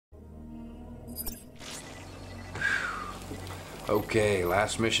Okay,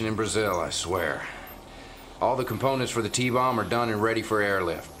 last mission in Brazil, I swear. All the components for the T-bomb are done and ready for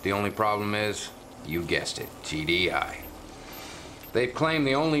airlift. The only problem is, you guessed it, GDI. They've claimed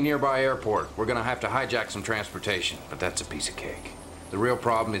the only nearby airport. We're gonna have to hijack some transportation, but that's a piece of cake. The real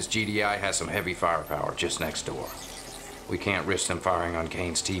problem is GDI has some heavy firepower just next door. We can't risk them firing on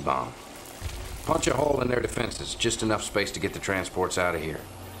Kane's T-bomb. Punch a hole in their defenses, just enough space to get the transports out of here.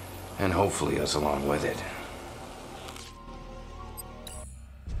 And hopefully us along with it.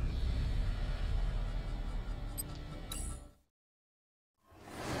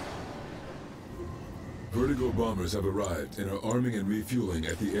 Vertigo bombers have arrived and are arming and refueling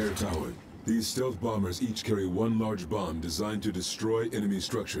at the air tower. These stealth bombers each carry one large bomb designed to destroy enemy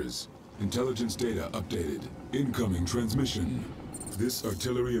structures. Intelligence data updated. Incoming transmission. This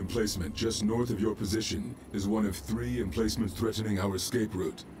artillery emplacement just north of your position is one of 3 emplacements threatening our escape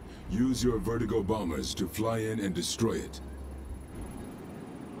route. Use your Vertigo bombers to fly in and destroy it.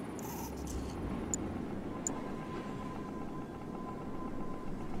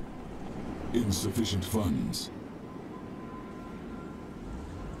 Insufficient funds.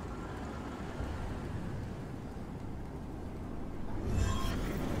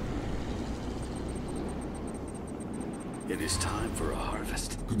 It is time for a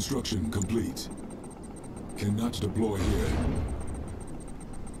harvest. Construction complete. Cannot deploy here.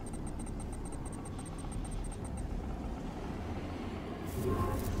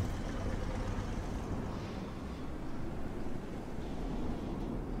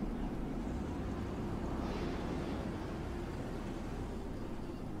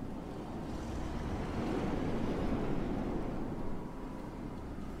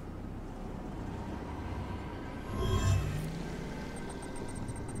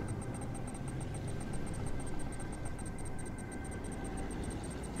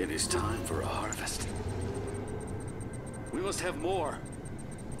 It is time for a harvest. We must have more.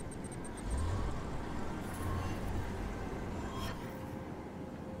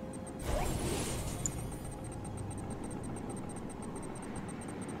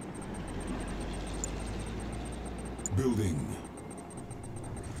 Building.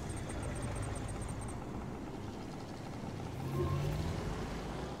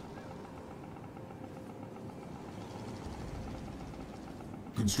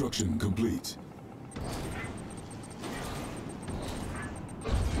 Construction complete.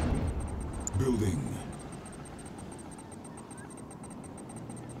 Building.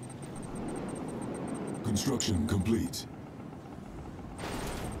 Construction complete.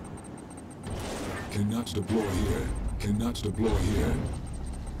 Cannot deploy here. Cannot deploy here.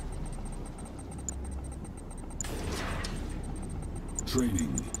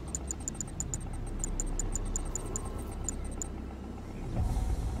 Training.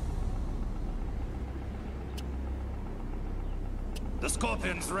 The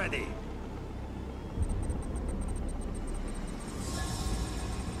Scorpion's ready.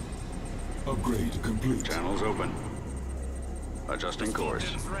 Upgrade complete. Channels open. Adjusting course.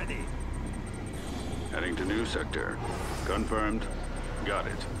 Scorpion's ready. Heading to new sector. Confirmed. Got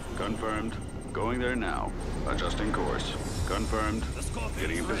it. Confirmed. Going there now. Adjusting course. Confirmed. The Scorpion's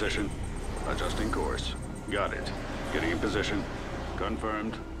Getting in ready. position. Adjusting course. Got it. Getting in position.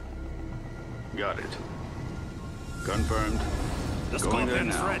 Confirmed. Got it. Confirmed. The Going there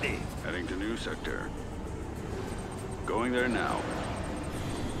Scorpion's now. ready. Heading to new sector. Going there now.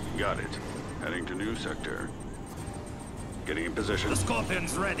 Got it. Heading to new sector. Getting in position. The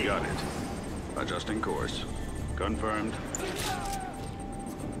Scorpion's ready. Got it. Adjusting course. Confirmed.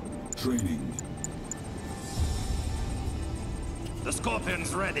 Training. The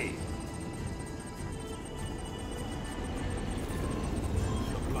Scorpion's ready.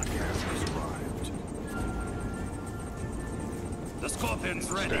 The Black Hand has arrived. The Scorpion's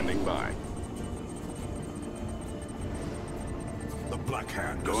ready. Standing by. The Black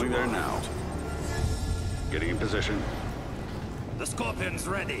Hand Going there now. Getting in position. The Scorpion's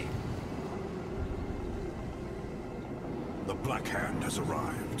ready. The Black Hand has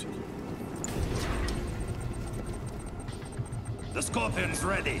arrived. The Scorpion's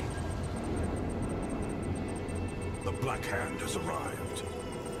ready. The Black Hand has arrived.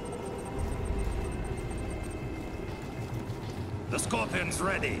 The Scorpion's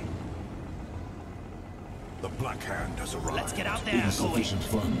ready. The Black Hand has arrived. Let's get out there. Insufficient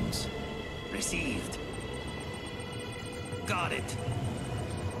funds. Received. Got it.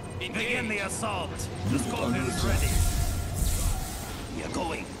 Begin the assault. The Unit under Scorpion's attack. ready. We are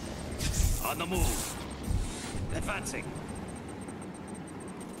going. On the move. Advancing.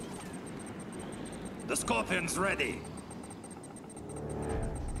 The Scorpion's ready.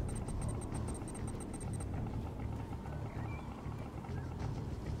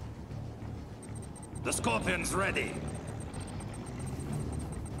 The Scorpion's ready.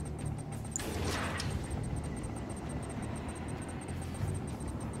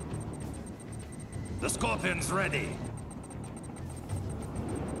 The Scorpion's ready.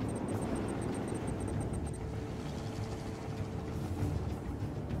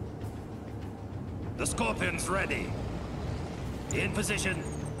 The Scorpion's ready. In position.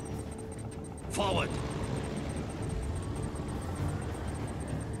 Forward.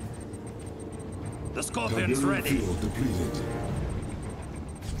 The Scorpion's Tiberium ready. field depleted.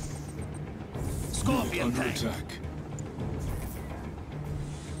 Scorpion Under tank. attack.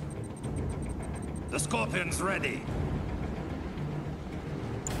 The Scorpion's ready.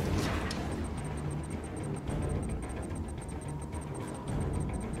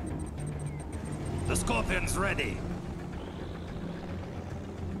 The Scorpion's ready.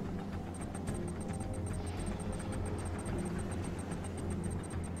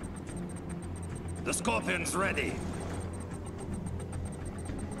 The Scorpion's ready.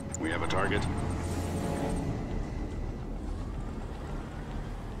 We have a target.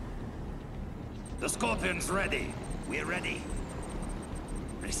 The Scorpion's ready. We're ready.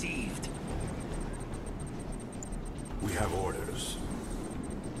 Received. We have orders.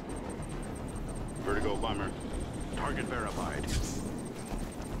 Vertigo bomber. Target verified.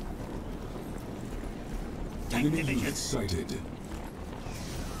 Tank Enemy division. units sighted.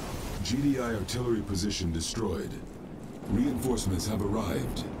 GDI artillery position destroyed. Reinforcements have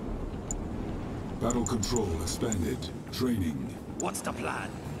arrived. Battle control expanded. Training. What's the plan?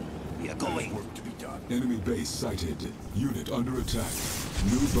 We are going. Work to be done. Enemy base sighted. Unit under attack.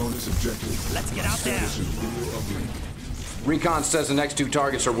 New bonus objective. Let's get out there. Establishing video uplink. Recon says the next 2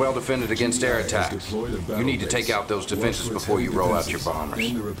 targets are well defended against air GDI has attacks. deployed a battle You need to base. take out those defenses Watch for its before you heavy roll out your defenses bombers.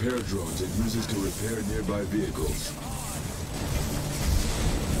 And the repair drones it uses to repair nearby vehicles.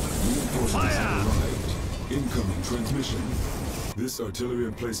 Reinforcements have arrived. Incoming transmission. This artillery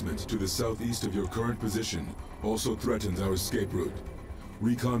emplacement to the southeast of your current position also threatens our escape route.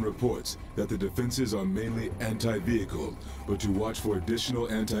 Recon reports that the defenses are mainly anti-vehicle, but to watch for additional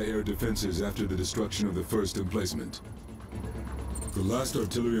anti-air defenses after the destruction of the first emplacement. The last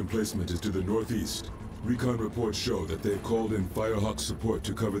artillery emplacement is to the northeast. Recon reports show that they've called in Firehawk support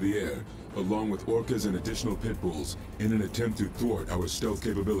to cover the air, along with Orcas and additional pit bulls, in an attempt to thwart our stealth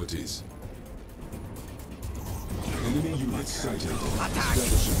capabilities. Enemy units sighted.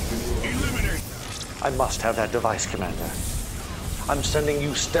 Establishing video Eliminate! I must have that device, Commander. I'm sending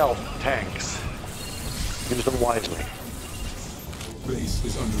you stealth tanks. Use them wisely. base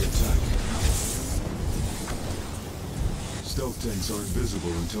is under attack. Stealth tanks are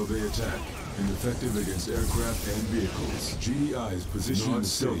invisible until they attack, and effective against aircraft and vehicles. GDI's position in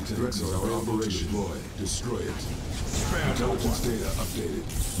stealth threatens our operation. Destroy it. Intelligence data updated.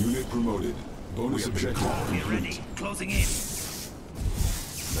 Unit promoted. Bonus objective We're complete. ready. Closing in.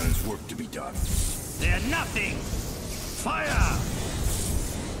 There's work to be done. They're nothing. Fire!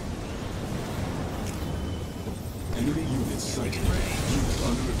 Enemy units sighted. Unit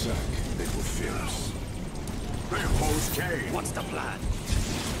under attack. They will fear us. They oppose Kane. What's the plan?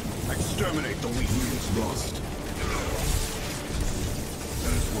 Exterminate the weak. Units lost.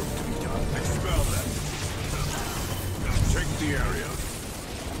 There's work to be done. Expel them. Take the area.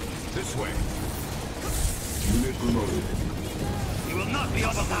 This way. Unit promoted. We will not be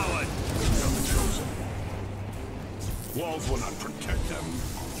overpowered. We are the chosen. Walls will not protect them.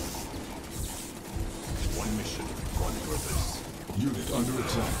 One mission, one purpose. Unit under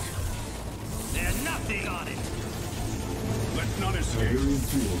attack. There's nothing on it. Let none escape. Tiberium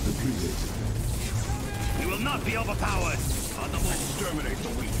field depleted. We will not be overpowered. On the move. Exterminate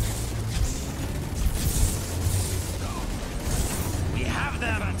the weak. We have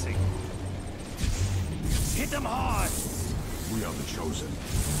them. Hit them hard. We are the chosen.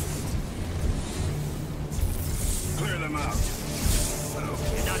 Clear them out.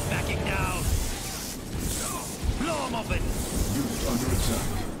 You're not backing down. Blow them open. Unit under attack.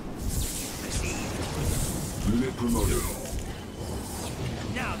 Receive. Unit promoted.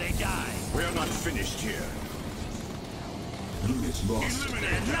 Now they die. We are not finished here. Unit lost.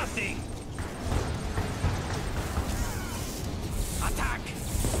 They're nothing. Attack.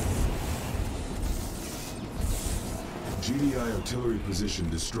 GDI artillery position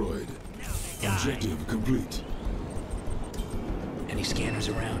destroyed. Die. Objective complete. Any scanners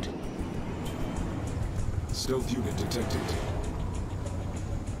around? Stealth unit detected.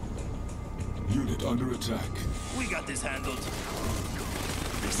 Unit under attack. We got this handled.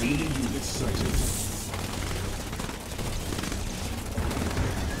 Enemy Receive. units sighted.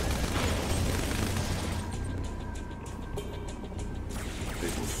 They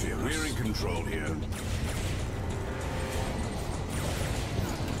will fear us. We're in control here.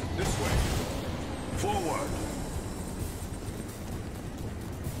 This way. Forward.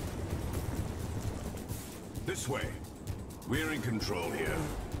 This way. We're in control here.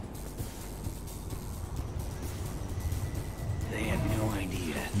 They have no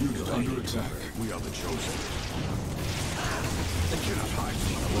idea. Unit under attack. We are the chosen. They cannot hide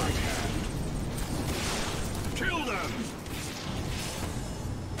from the right hand. Kill them!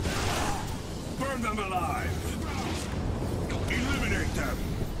 Burn them alive! Eliminate them!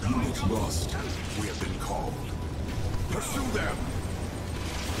 Unit lost. We have been called. Pursue them!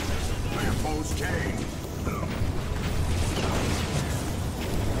 They oppose Kane!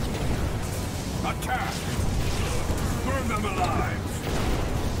 Attack! Burn them alive!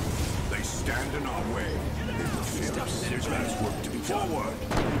 They stand in our way. They will fear us. There's work to be done. Forward!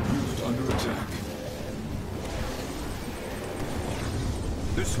 Unit under attack.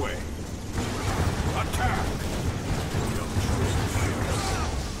 This way! Attack! We are the chosen fighters.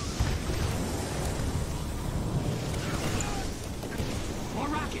 More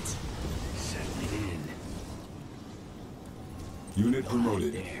rockets. Settling in. Unit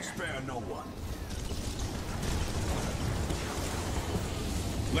promoted. There. Spare no one.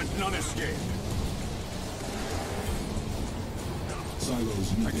 Let none escape.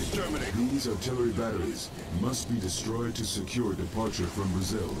 Silos needed. Exterminate. These artillery batteries must be destroyed to secure departure from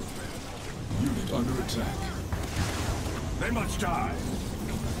Brazil. Unit under attack. They must die.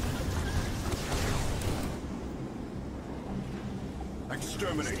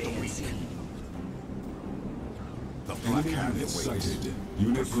 Exterminate the weak. The Black Enemy Hand unit awaits. sighted.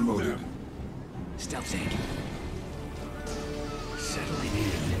 Unit Pursue promoted. them. Stealth tank. Settling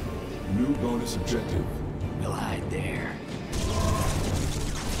in. New bonus objective. We'll hide there.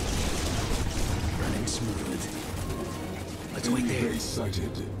 Running smooth. Let's wait Enemy there. base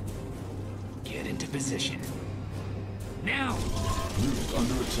sighted. Get into position. Now! Unit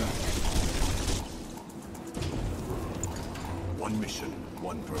under attack. One mission,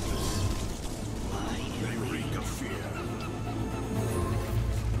 one purpose. They reek of fear.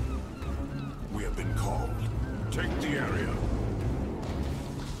 We have been called. Take the area.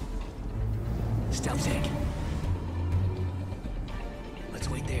 Stealth tank. Let's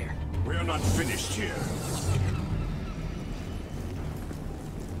wait there. We are not finished here.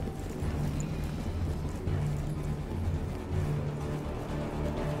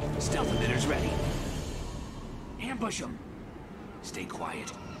 Stealth emitters ready. Ambush them. Stay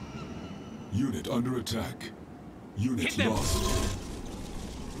quiet. Unit under attack. Unit Hit them. lost.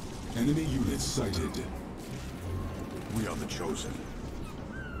 Enemy units sighted. We are the chosen.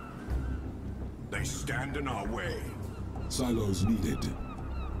 They stand in our way. Silos needed.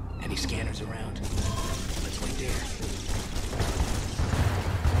 Any scanners around? Let's wait there.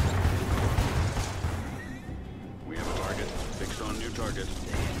 We have a target. Fixed on new target.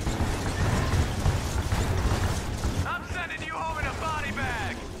 I'm sending you home in a body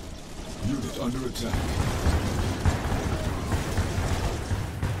bag! Unit under attack.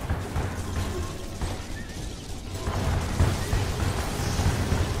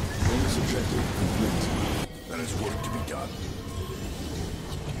 Bonus objective complete. There is work to be done.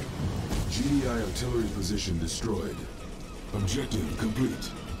 GDI artillery position destroyed. Objective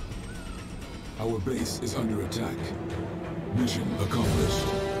complete. Our base is under attack. Mission accomplished.